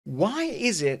Why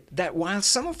is it that while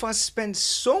some of us spend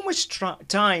so much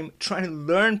time trying to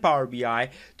learn Power BI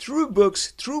through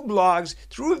books, through blogs,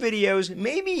 through videos,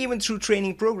 maybe even through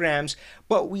training programs,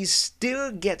 but we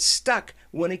still get stuck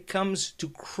when it comes to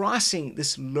crossing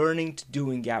this learning to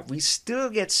doing gap? We still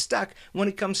get stuck when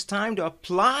it comes time to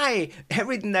apply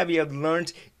everything that we have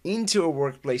learned into our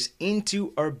workplace,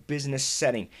 into our business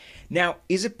setting. Now,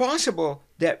 is it possible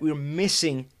that we're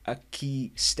missing a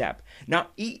key step? Now,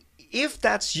 if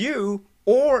that's you,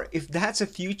 or if that's a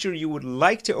future you would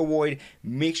like to avoid,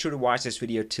 make sure to watch this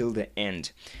video till the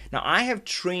end. Now, I have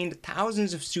trained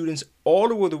thousands of students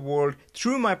all over the world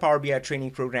through my Power BI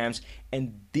training programs,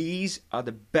 and these are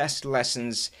the best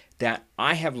lessons that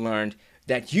I have learned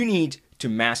that you need to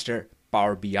master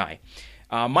Power BI.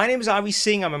 My name is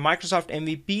Singh. I'm a Microsoft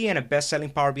MVP and a best-selling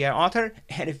Power BI author.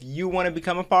 And if you want to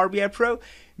become a Power BI pro,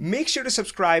 make sure to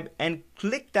subscribe and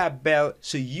click that bell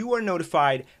so you are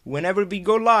notified whenever we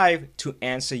go live to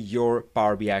answer your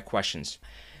Power BI questions.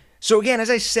 So again, as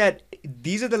I said,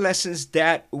 these are the lessons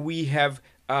that we have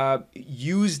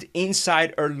used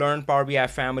inside our Learn Power BI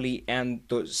family, and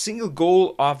the single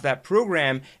goal of that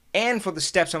program and for the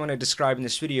steps I'm going to describe in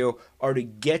this video are to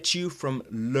get you from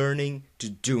learning to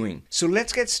doing. So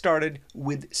let's get started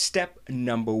with step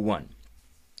number one.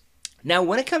 Now,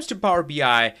 when it comes to Power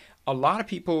BI, a lot of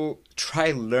people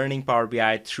try learning Power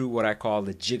BI through what I call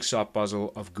the jigsaw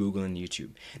puzzle of Google and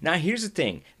YouTube. Now, here's the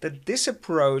thing, that this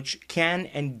approach can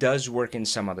and does work in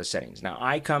some other settings. Now,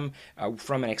 I come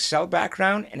from an Excel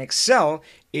background, and Excel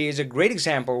is a great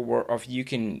example of you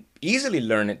can easily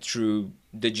learn it through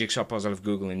the jigsaw puzzle of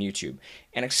Google and YouTube.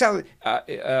 And Excel,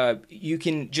 you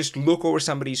can just look over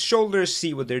somebody's shoulders,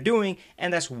 see what they're doing,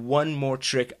 and that's one more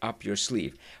trick up your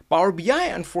sleeve. Power BI,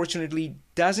 unfortunately,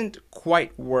 doesn't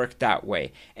quite work that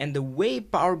way. And the way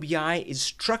Power BI is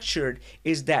structured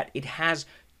is that it has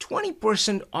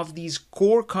 20% of these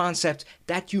core concepts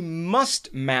that you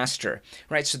must master,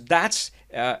 right? So that's,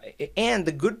 and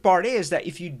the good part is that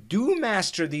if you do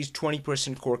master these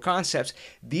 20% core concepts,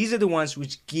 these are the ones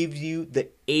which give you the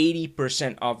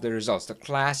 80% of the results, the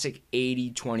classic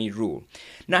 80-20 rule.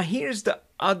 Now, here's the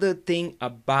other thing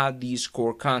about these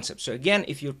core concepts. So again,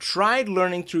 if you've tried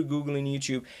learning through Google and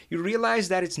YouTube, you realize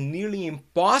that it's nearly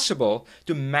impossible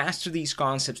to master these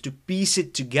concepts, to piece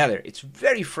it together. It's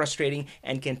very frustrating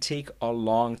and can take a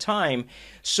long time.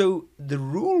 So the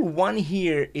rule one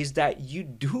here is that you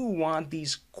do want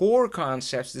these core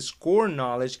concepts, this core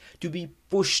knowledge, to be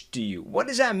pushed to you. What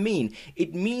does that mean?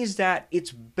 It means that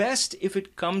it's best if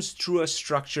it comes through a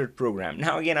structured program.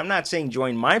 Now, again, I'm not saying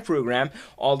join my program,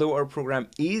 although our program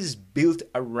is built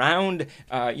around,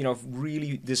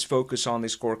 really this focus on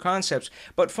these core concepts.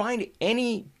 But find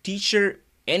any teacher,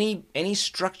 any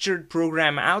structured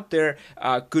program out there,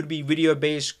 could be video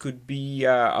based, could be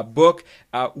a book,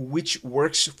 which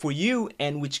works for you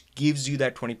and which gives you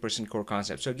that 20% core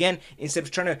concept. So again, instead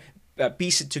of trying to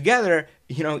piece it together,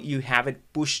 you have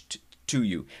it pushed to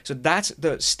you. So that's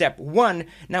the step one.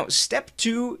 Now, step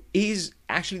two is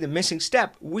actually the missing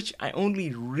step, which I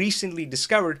only recently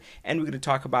discovered, and we're going to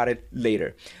talk about it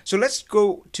later. So let's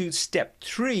go to step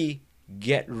three,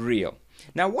 get real.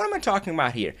 Now, what am I talking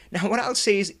about here? Now, what I'll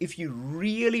say is if you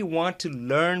really want to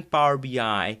learn Power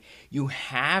BI, you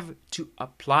have to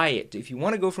apply it. If you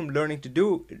want to go from learning to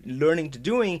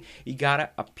doing, you got to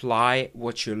apply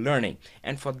what you're learning.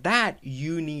 And for that,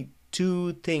 you need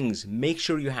two things. Make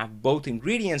sure you have both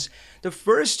ingredients. The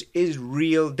first is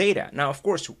real data. Now, of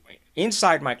course,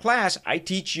 inside my class, I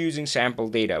teach using sample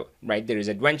data, right? There is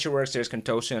AdventureWorks, there's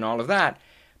Contoso, and all of that.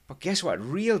 But guess what?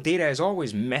 Real data is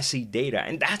always messy data.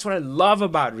 And that's what I love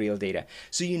about real data.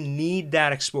 So you need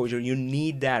that exposure. You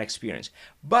need that experience.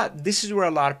 But this is where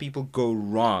a lot of people go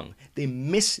wrong. They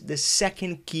miss the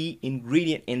second key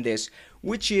ingredient in this,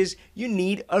 which is you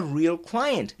need a real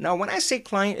client. Now, when I say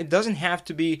client, it doesn't have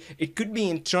to be, it could be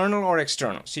internal or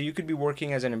external. So you could be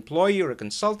working as an employee or a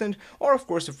consultant, or of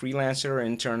course a freelancer or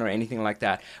intern or anything like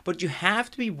that. But you have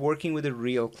to be working with a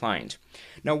real client.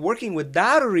 Now, working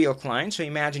without a real client, so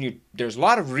imagine there's a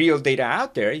lot of real data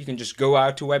out there. You can just go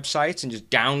out to websites and just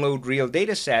download real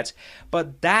data sets.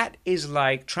 But that is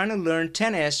like trying to learn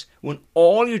tennis when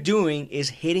all you're doing is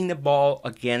hitting the ball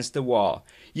against the wall.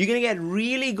 You're going to get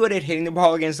really good at hitting the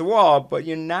ball against the wall, but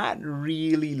you're not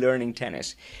really learning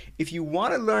tennis. if you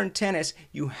want to learn tennis,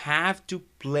 you have to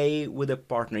play with a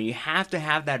partner. You have to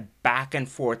have that back and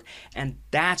forth, and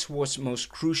that's what's most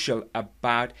crucial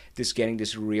about this, getting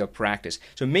this real practice.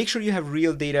 So make sure you have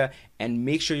real data and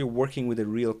make sure you're working with a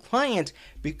real client,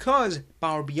 because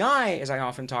Power BI, as I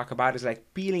often talk about, is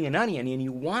like peeling an onion, and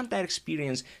you want that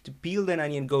experience to peel that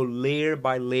onion, go layer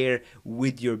by layer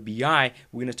with your BI.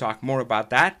 We're going to talk more about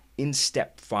that in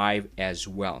step 5 as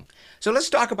well. So let's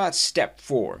talk about step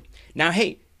 4. Now,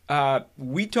 hey,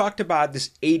 we talked about this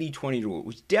 80-20 rule,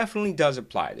 which definitely does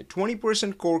apply. The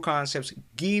 20% core concepts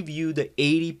give you the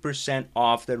 80%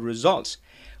 of the results.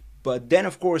 But then,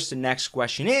 of course, the next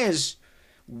question is,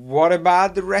 what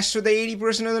about the rest of the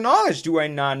 80% of the knowledge? Do I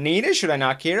not need it? Should I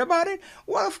not care about it?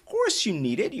 Well, of course you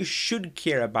need it. You should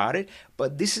care about it.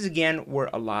 But this is, again, where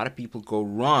a lot of people go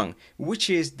wrong, which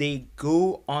is they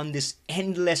go on this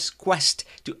endless quest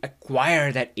to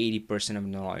acquire that 80% of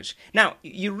knowledge. Now,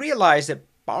 you realize that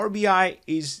Power BI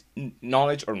is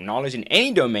knowledge, or knowledge in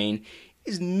any domain,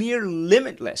 is near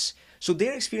limitless. So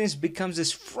their experience becomes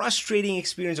this frustrating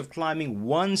experience of climbing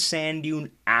one sand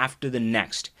dune after the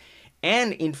next.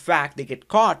 And in fact, they get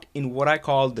caught in what I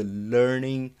call the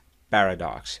learning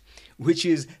paradox, which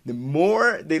is the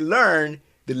more they learn,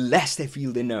 the less they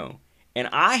feel they know. And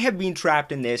I have been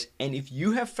trapped in this, and if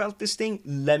you have felt this thing,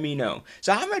 let me know.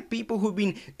 So I've met people who've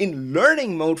been in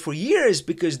learning mode for years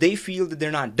because they feel that they're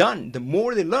not done. The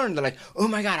more they learn, they're like, oh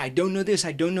my God, I don't know this,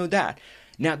 I don't know that.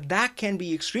 Now that can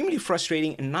be extremely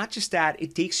frustrating, and not just that,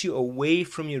 it takes you away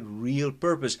from your real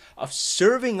purpose of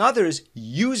serving others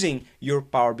using your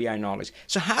Power BI knowledge.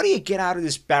 So how do you get out of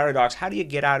this paradox? How do you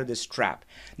get out of this trap?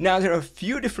 Now there are a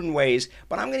few different ways,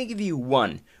 but I'm going to give you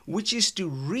one, which is to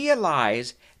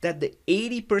realize that the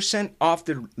 80% of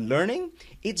the learning,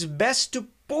 it's best to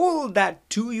pull that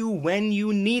to you when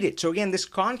you need it. So again, this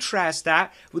contrasts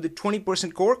that with the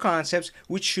 20% core concepts,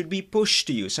 which should be pushed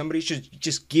to you. Somebody should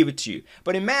just give it to you.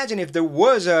 But imagine if there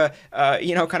was a,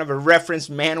 kind of a reference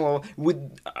manual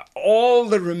with all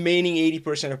the remaining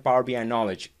 80% of Power BI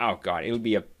knowledge. Oh God, it would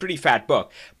be a pretty fat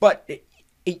book. But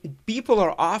people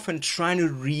are often trying to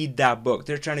read that book.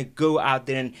 They're trying to go out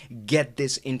there and get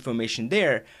this information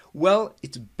there. Well,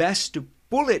 it's best to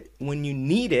pull it when you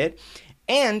need it.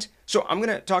 And so I'm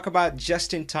going to talk about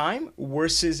just-in-time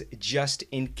versus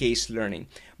just-in-case learning.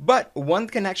 But one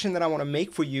connection that I want to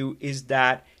make for you is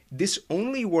that this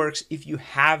only works if you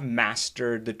have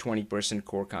mastered the 20%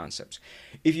 core concepts.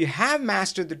 If you have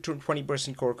mastered the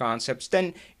 20% core concepts,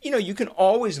 then you can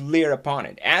always layer upon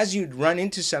it. As you run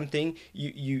into something,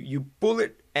 you pull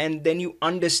it and then you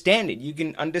understand it. You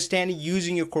can understand it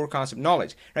using your core concept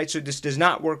knowledge, right? So this does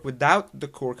not work without the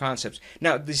core concepts.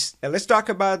 Now, let's talk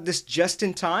about this just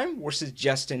in time versus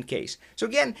just in case. So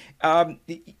again,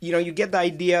 you get the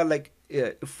idea, like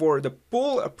for the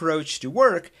pull approach to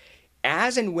work,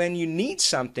 as and when you need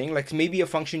something, like maybe a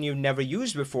function you've never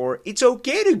used before, it's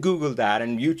okay to Google that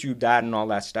and YouTube that and all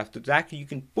that stuff that you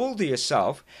can pull to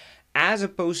yourself, as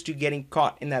opposed to getting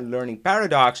caught in that learning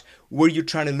paradox where you're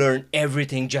trying to learn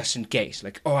everything just in case.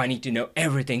 Like, oh, I need to know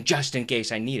everything just in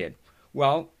case I need it.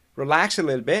 Well, relax a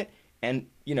little bit and,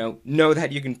 know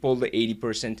that you can pull the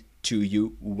 80% to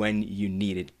you when you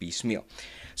need it piecemeal.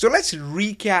 So let's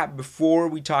recap before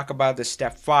we talk about the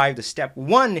step 5. The step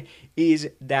 1 is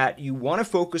that you want to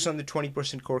focus on the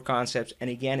 20% core concepts. And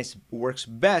again, it works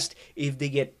best if they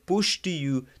get pushed to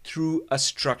you through a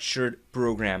structured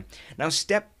program. Now,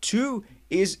 step 2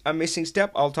 is a missing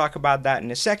step. I'll talk about that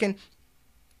in a second.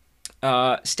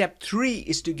 Step 3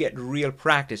 is to get real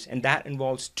practice. And that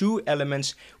involves 2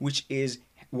 elements, which is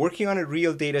working on a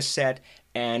real data set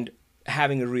and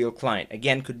having a real client.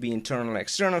 Again, could be internal or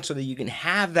external, so that you can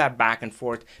have that back and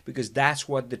forth, because that's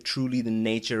what truly the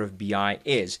nature of BI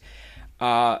is.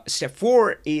 Step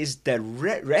 4 is the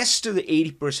rest of the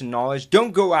 80% knowledge.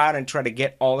 Don't go out and try to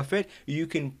get all of it. You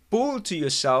can pull to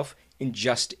yourself in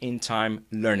just-in-time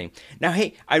learning. Now,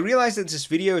 hey, I realize that this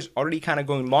video is already kind of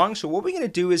going long, so what we're going to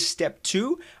do is step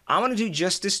 2. I'm going to do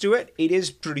justice to it. It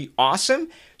is pretty awesome,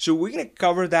 so we're going to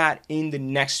cover that in the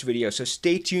next video. So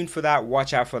stay tuned for that.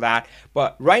 Watch out for that.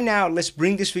 But right now, let's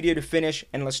bring this video to finish,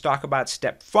 and let's talk about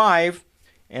step 5,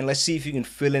 and let's see if you can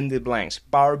fill in the blanks.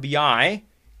 Power BI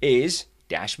is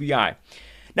 -BI.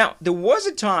 Now, there was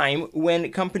a time when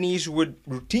companies would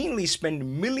routinely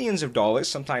spend millions of dollars,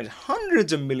 sometimes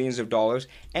hundreds of millions of dollars,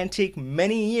 and take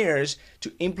many years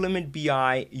to implement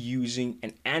BI using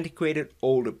an antiquated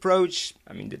old approach.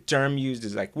 I mean, the term used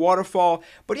is like waterfall,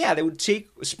 but yeah, they would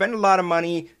spend a lot of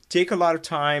money, take a lot of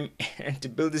time, and to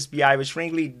build this BI, which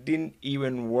frankly didn't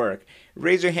even work.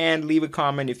 Raise your hand, leave a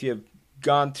comment if you have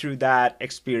gone through that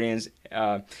experience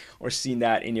or seen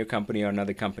that in your company or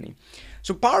another company.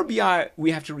 So Power BI,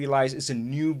 we have to realize, is a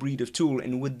new breed of tool,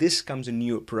 and with this comes a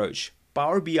new approach.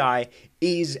 Power BI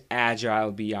is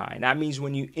agile BI. That means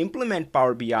when you implement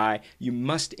Power BI, you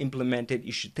must implement it.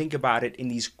 You should think about it in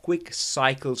these quick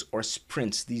cycles or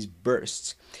sprints, these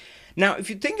bursts. Now, if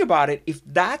you think about it, if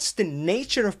that's the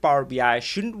nature of Power BI,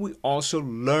 shouldn't we also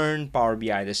learn Power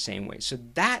BI the same way? So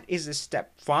that is the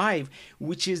step 5,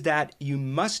 which is that you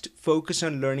must focus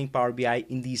on learning Power BI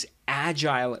in these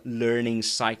agile learning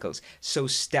cycles, so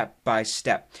step by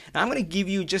step. Now I'm going to give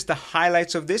you just the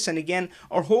highlights of this, and again,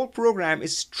 our whole program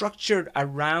is structured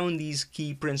around these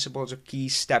key principles or key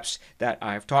steps that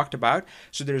I've talked about.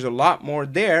 So there's a lot more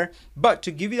there, but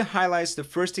to give you the highlights, the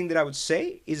first thing that I would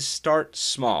say is start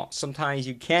small. Sometimes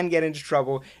you can get into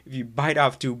trouble if you bite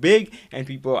off too big, and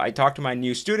I talk to my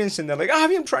new students and they're like, oh,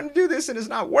 I'm trying to do this and it's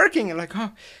not working. And like,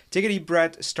 oh, take a deep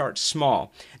breath, start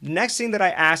small. The next thing that I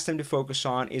ask them to focus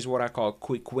on is what I call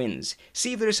quick wins.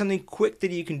 See if there's something quick that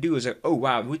you can do. Is like, oh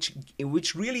wow, which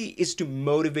really is to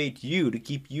motivate you, to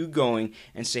keep you going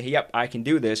and say, yep, I can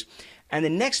do this. And the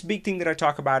next big thing that I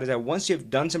talk about is that once you've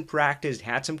done some practice,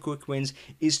 had some quick wins,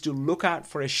 is to look out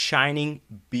for a shining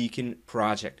beacon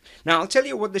project. Now, I'll tell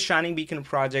you what the shining beacon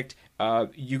project,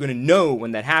 you're going to know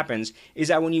when that happens, is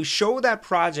that when you show that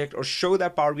project or show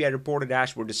that Power BI report or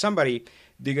dashboard to somebody,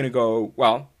 they're going to go,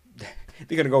 well,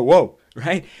 they're going to go, whoa,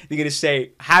 right? They're going to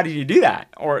say, how did you do that?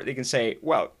 Or they can say,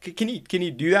 well, can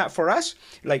you do that for us?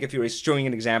 Like if you're showing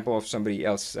an example of somebody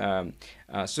else.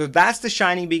 So that's the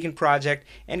Shining Beacon project.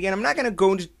 And again, I'm not going to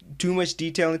go into too much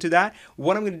detail into that.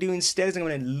 What I'm going to do instead is I'm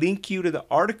going to link you to the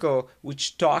article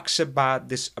which talks about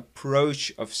this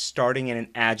approach of starting in an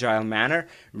agile manner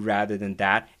rather than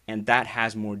that. And that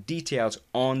has more details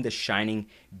on the Shining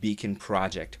Beacon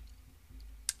project.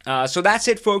 So that's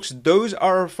it, folks. Those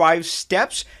are our 5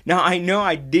 steps. Now, I know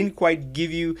I didn't quite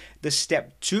give you the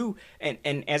step 2.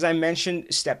 And as I mentioned,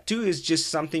 step 2 is just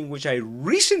something which I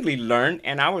recently learned.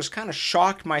 And I was kind of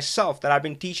shocked myself that I've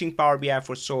been teaching Power BI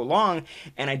for so long.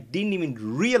 And I didn't even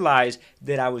realize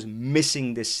that I was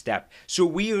missing this step. So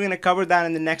we are going to cover that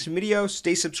in the next video.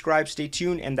 Stay subscribed, stay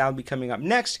tuned, and that'll be coming up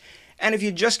next. And if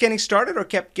you're just getting started or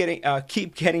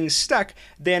keep getting stuck,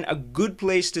 then a good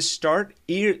place to start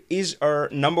here is our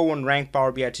 #1 ranked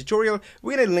Power BI tutorial.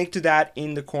 We're going to link to that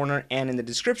in the corner and in the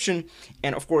description.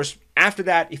 And of course, after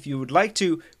that, if you would like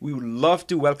to, we would love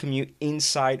to welcome you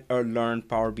inside our Learn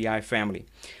Power BI family.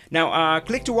 Now,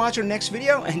 click to watch our next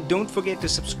video, and don't forget to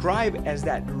subscribe, as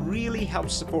that really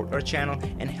helps support our channel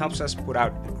and helps us put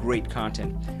out great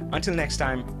content. Until next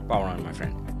time, power on, my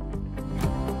friend.